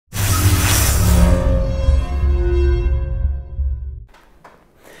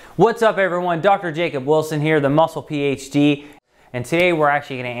What's up everyone, Dr. Jacob Wilson here, the Muscle PhD, and today we're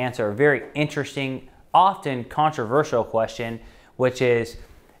actually going to answer a very interesting, often controversial question, which is,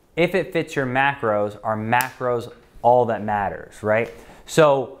 if it fits your macros, are macros all that matters, right?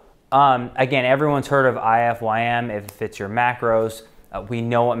 So again, everyone's heard of IFYM, if it fits your macros. We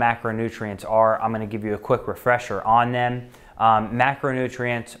know what macronutrients are. I'm going to give you a quick refresher on them.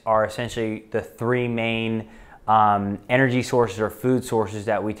 Macronutrients are essentially the three main energy sources or food sources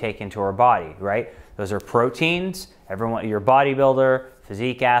that we take into our body, right? Those are proteins. Everyone, you're a bodybuilder,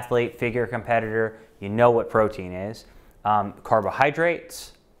 physique athlete, figure competitor, you know what protein is.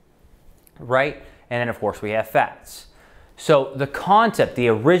 Carbohydrates, right? And then of course we have fats. So the concept, the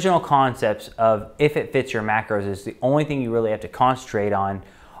original concepts of if it fits your macros is the only thing you really have to concentrate on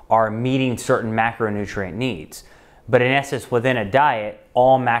are meeting certain macronutrient needs. But in essence, within a diet,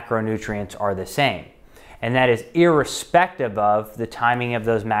 all macronutrients are the same. And that is irrespective of the timing of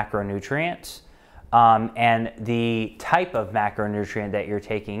those macronutrients and the type of macronutrient that you're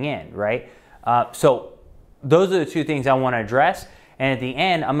taking in, right? So those are the two things I want to address. And at the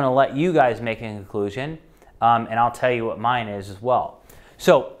end, I'm going to let you guys make a conclusion, and I'll tell you what mine is as well.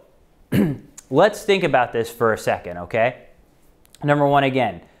 So let's think about this for a second, okay? Number one,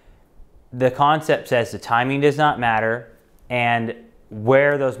 again, the concept says the timing does not matter, and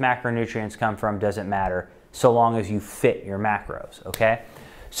where those macronutrients come from doesn't matter so long as you fit your macros, okay?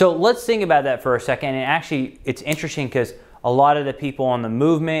 So let's think about that for a second. And actually, it's interesting because a lot of the people on the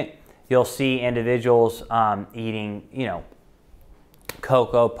movement, you'll see individuals eating, you know,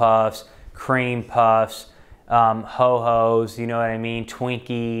 Cocoa Puffs, Cream Puffs, Ho-Hos, you know what I mean,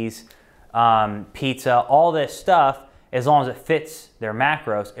 Twinkies, pizza, all this stuff. As long as it fits their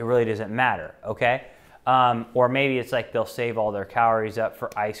macros, it really doesn't matter, okay? Or maybe it's like they'll save all their calories up for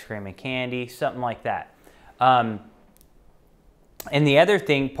ice cream and candy, something like that. And the other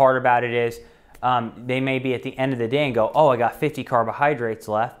part about it is they may be at the end of the day and go, oh, I got 50 carbohydrates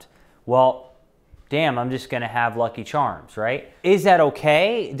left. Well, damn, I'm just gonna have Lucky Charms, right? Is that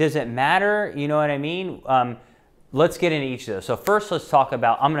okay? Does it matter? You know what I mean? Let's get into each of those. So first, let's talk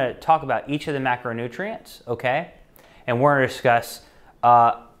about, I'm gonna talk about each of the macronutrients, okay? And we're gonna discuss,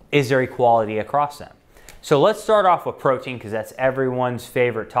 is there equality across them? So let's start off with protein because that's everyone's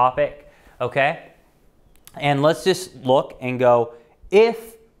favorite topic, okay? And let's just look and go,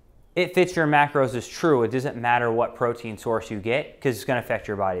 if it fits your macros is true, it doesn't matter what protein source you get because it's gonna affect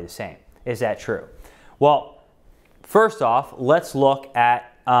your body the same. Is that true? Well, first off, let's look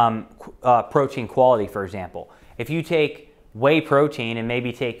at protein quality, for example. If you take whey protein and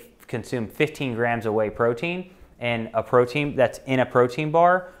maybe consume 15 grams of whey protein and a protein that's in a protein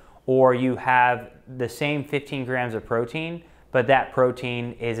bar, or you have the same 15 grams of protein, but that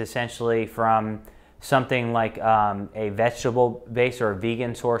protein is essentially from something like a vegetable-based or a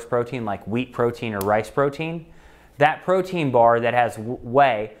vegan source protein like wheat protein or rice protein, that protein bar that has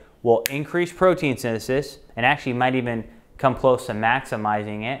whey will increase protein synthesis and actually might even come close to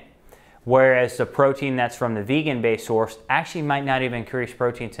maximizing it, whereas the protein that's from the vegan-based source actually might not even increase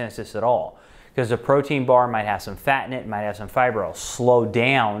protein synthesis at all because the protein bar might have some fat in it, might have some fiber. It'll slow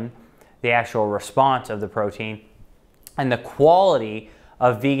down the actual response of the protein. And the quality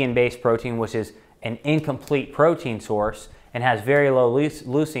of vegan-based protein, which is an incomplete protein source and has very low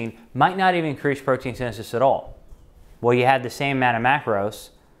leucine, might not even increase protein synthesis at all. Well, you had the same amount of macros,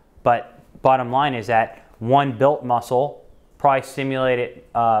 but bottom line is that one built muscle probably stimulated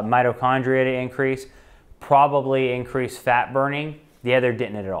mitochondria to increase, probably increased fat burning, the other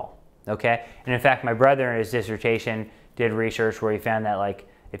didn't at all, okay? And in fact, my brother in his dissertation did research where he found that, like,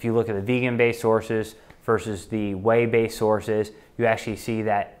 if you look at the vegan-based sources versus the whey-based sources, you actually see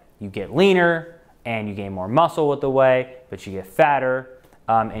that you get leaner and you gain more muscle with the whey, but you get fatter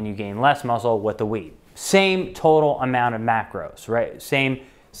and you gain less muscle with the wheat. Same total amount of macros, right? Same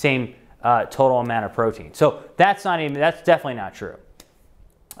total amount of protein. So that's definitely not true,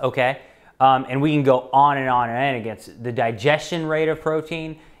 okay? And we can go on and on and on against the digestion rate of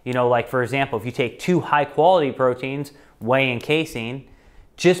protein. You know, like for example, if you take two high quality proteins, whey and casein,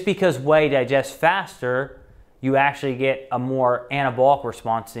 just because whey digests faster, you actually get a more anabolic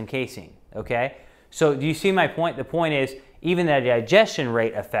response than casein, okay? So do you see my point? The point is, even the digestion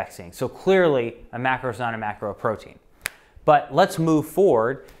rate affects things. So clearly, a macro is not a macro of protein. But let's move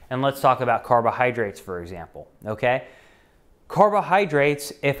forward and let's talk about carbohydrates, for example, okay?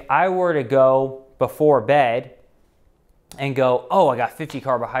 Carbohydrates, if I were to go before bed and go, oh, I got 50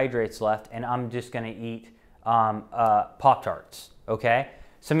 carbohydrates left and I'm just gonna eat Pop-Tarts, okay?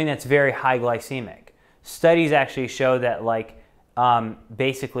 Something that's very high glycemic. Studies actually show that, like,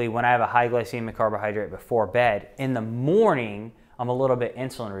 basically when I have a high glycemic carbohydrate before bed, in the morning I'm a little bit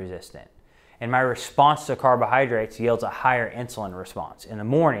insulin resistant. And my response to carbohydrates yields a higher insulin response in the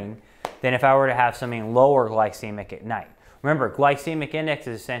morning than if I were to have something lower glycemic at night. Remember, glycemic index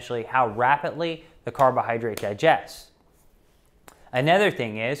is essentially how rapidly the carbohydrate digests. Another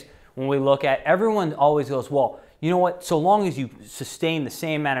thing is, when we look at, everyone always goes, well, you know what, so long as you sustain the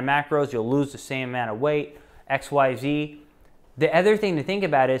same amount of macros, you'll lose the same amount of weight, X, Y, Z. The other thing to think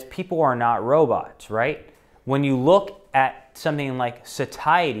about is people are not robots, right? When you look at something like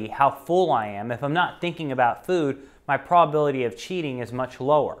satiety, how full I am, if I'm not thinking about food, my probability of cheating is much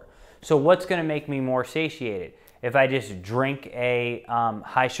lower. So what's going to make me more satiated? If I just drink a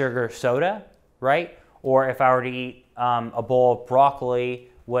high sugar soda, right? Or if I were to eat a bowl of broccoli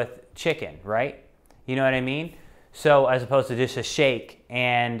with chicken, right? You know what I mean? So as opposed to just a shake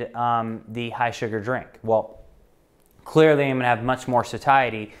and the high sugar drink. Well, clearly I'm going to have much more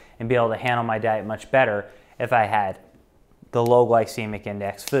satiety and be able to handle my diet much better if I had the low glycemic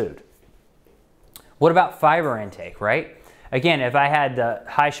index food. What about fiber intake, right? Again, if I had the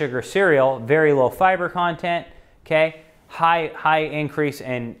high sugar cereal, very low fiber content, okay, high increase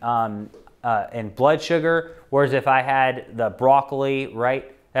in blood sugar, whereas if I had the broccoli,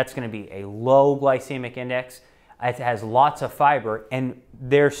 right, that's going to be a low glycemic index. It has lots of fiber, and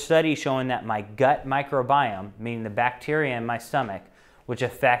there's studies showing that my gut microbiome, meaning the bacteria in my stomach, which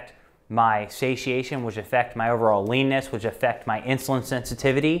affect my satiation, which affect my overall leanness, which affect my insulin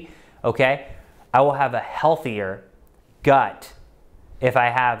sensitivity, okay, I will have a healthier gut if I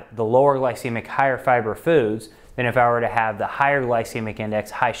have the lower glycemic, higher fiber foods than if I were to have the higher glycemic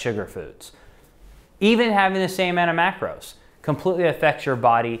index, high sugar foods. Even having the same amount of macros completely affects your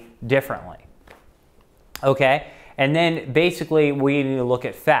body differently. Okay, and then basically we need to look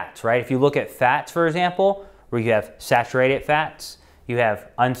at fats, right? If you look at fats, for example, where you have saturated fats, you have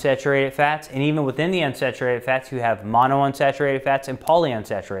unsaturated fats, and even within the unsaturated fats, you have monounsaturated fats and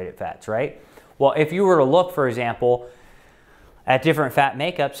polyunsaturated fats, right? Well, if you were to look, for example, at different fat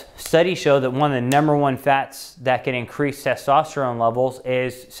makeups, studies show that one of the #1 fats that can increase testosterone levels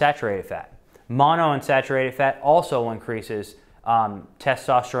is saturated fat. Monounsaturated fat also increases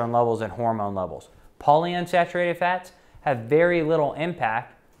testosterone levels and hormone levels. Polyunsaturated fats have very little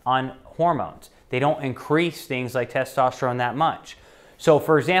impact on hormones. They don't increase things like testosterone that much. So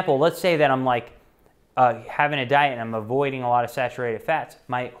for example, let's say that I'm like having a diet and I'm avoiding a lot of saturated fats,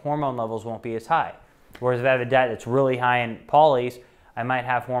 my hormone levels won't be as high. Whereas if I have a diet that's really high in polys, I might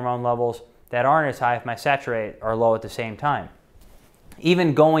have hormone levels that aren't as high if my saturated are low at the same time.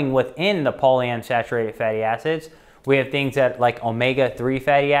 Even going within the polyunsaturated fatty acids, we have things that like omega-3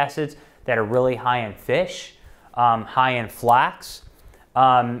 fatty acids that are really high in fish, high in flax,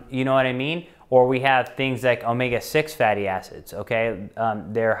 you know what I mean? Or we have things like omega-6 fatty acids, okay?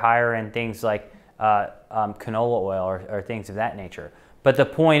 They're higher in things like canola oil or things of that nature. But the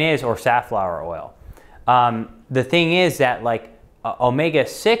point is, or safflower oil. The thing is that like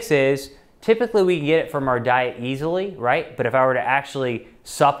omega-6s, typically we can get it from our diet easily, right? But if I were to actually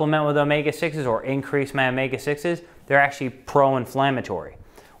supplement with omega-6s or increase my omega-6s, they're actually pro-inflammatory.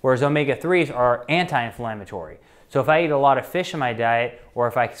 Whereas omega-3s are anti-inflammatory. So if I eat a lot of fish in my diet, or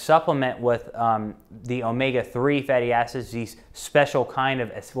if I supplement with the omega-3 fatty acids, these special kind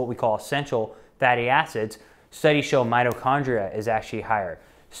of what we call essential fatty acids, studies show mitochondria is actually higher.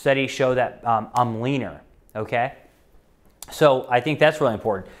 Studies show that I'm leaner, okay? So I think that's really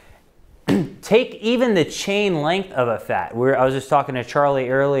important. Take even the chain length of a fat. I was just talking to Charlie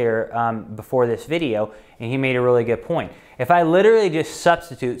earlier before this video, and he made a really good point. If I literally just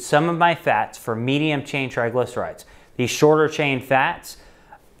substitute some of my fats for medium chain triglycerides, these shorter chain fats,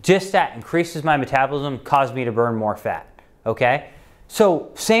 just that increases my metabolism, causes me to burn more fat, okay? So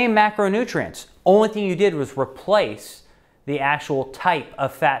same macronutrients. Only thing you did was replace the actual type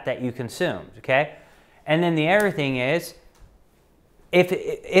of fat that you consumed, okay? And then the other thing is, if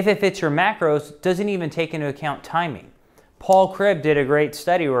it fits your macros, it doesn't even take into account timing. Paul Cribb did a great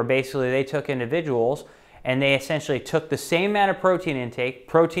study where basically they took individuals and they essentially took the same amount of protein intake,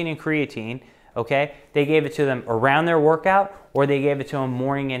 protein and creatine, okay? They gave it to them around their workout, or they gave it to them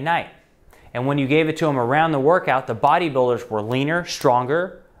morning and night. And when you gave it to them around the workout, the bodybuilders were leaner,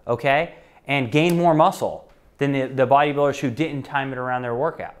 stronger, okay? And gained more muscle than the bodybuilders who didn't time it around their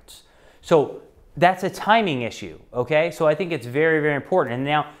workouts. So that's a timing issue, okay? So I think it's very, very important.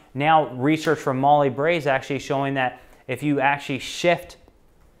 And now research from Molly Bray is actually showing that if you actually shift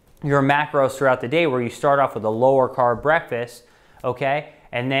your macros throughout the day, where you start off with a lower carb breakfast, okay,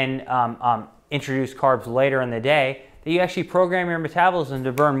 and then introduce carbs later in the day, that you actually program your metabolism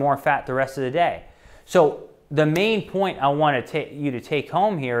to burn more fat the rest of the day. So the main point I want you to take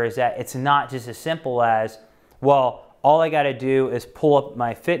home here is that it's not just as simple as, well, all I got to do is pull up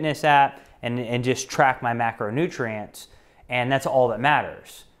my fitness app and just track my macronutrients, and that's all that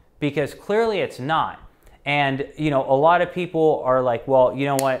matters. Because clearly it's not. And you know, a lot of people are like, well, you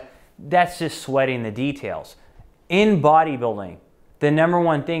know what, that's just sweating the details. In bodybuilding, the number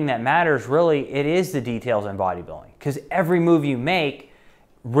one thing that matters really, it is the details in bodybuilding, because every move you make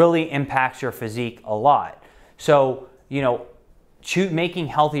really impacts your physique a lot. So, you know, making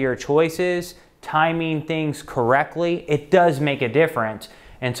healthier choices, timing things correctly, it does make a difference.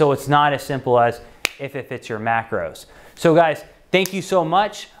 And so it's not as simple as if it fits your macros. So guys, thank you so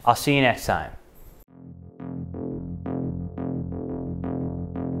much. I'll see you next time.